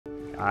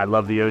I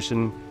love the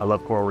ocean, I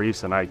love coral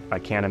reefs, and I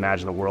can't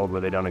imagine a world where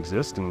they don't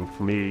exist, and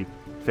for me,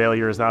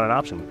 failure is not an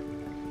option.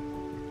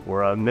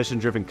 We're a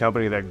mission-driven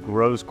company that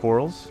grows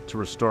corals to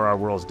restore our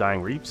world's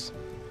dying reefs,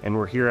 and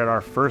we're here at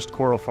our first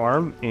coral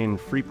farm in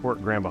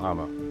Freeport, Grand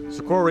Bahama.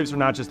 So coral reefs are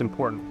not just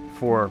important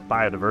for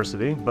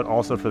biodiversity, but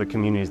also for the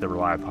communities that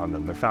rely upon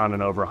them. They're found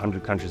in over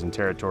 100 countries and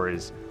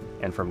territories,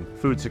 and from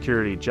food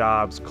security,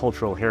 jobs,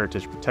 cultural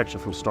heritage, protection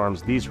from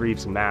storms, these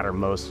reefs matter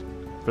most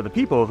for the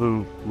people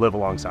who live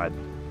alongside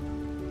them.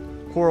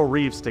 Coral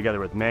reefs, together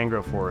with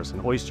mangrove forests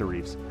and oyster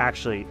reefs,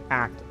 actually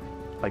act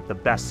like the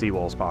best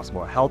seawalls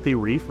possible. A healthy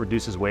reef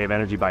reduces wave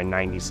energy by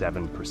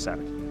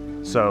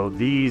 97%. So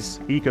these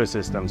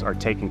ecosystems are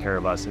taking care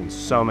of us in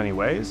so many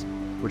ways,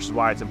 which is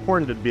why it's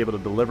important to be able to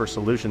deliver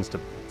solutions to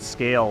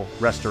scale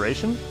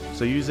restoration.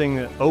 So using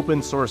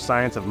open source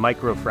science of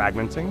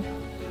microfragmenting,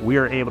 we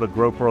are able to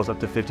grow corals up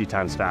to 50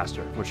 times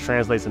faster, which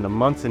translates into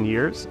months and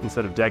years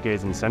instead of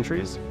decades and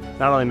centuries,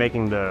 not only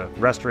making the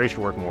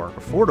restoration work more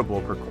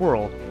affordable per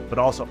coral, but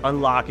also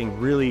unlocking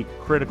really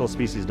critical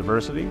species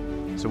diversity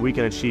so we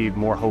can achieve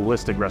more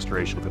holistic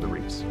restoration for the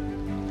reefs.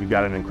 We've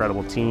got an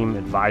incredible team,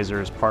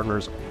 advisors,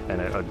 partners,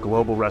 and a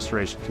global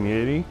restoration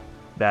community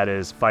that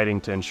is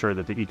fighting to ensure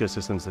that the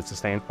ecosystems that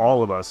sustain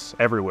all of us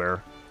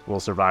everywhere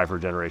will survive for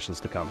generations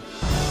to come.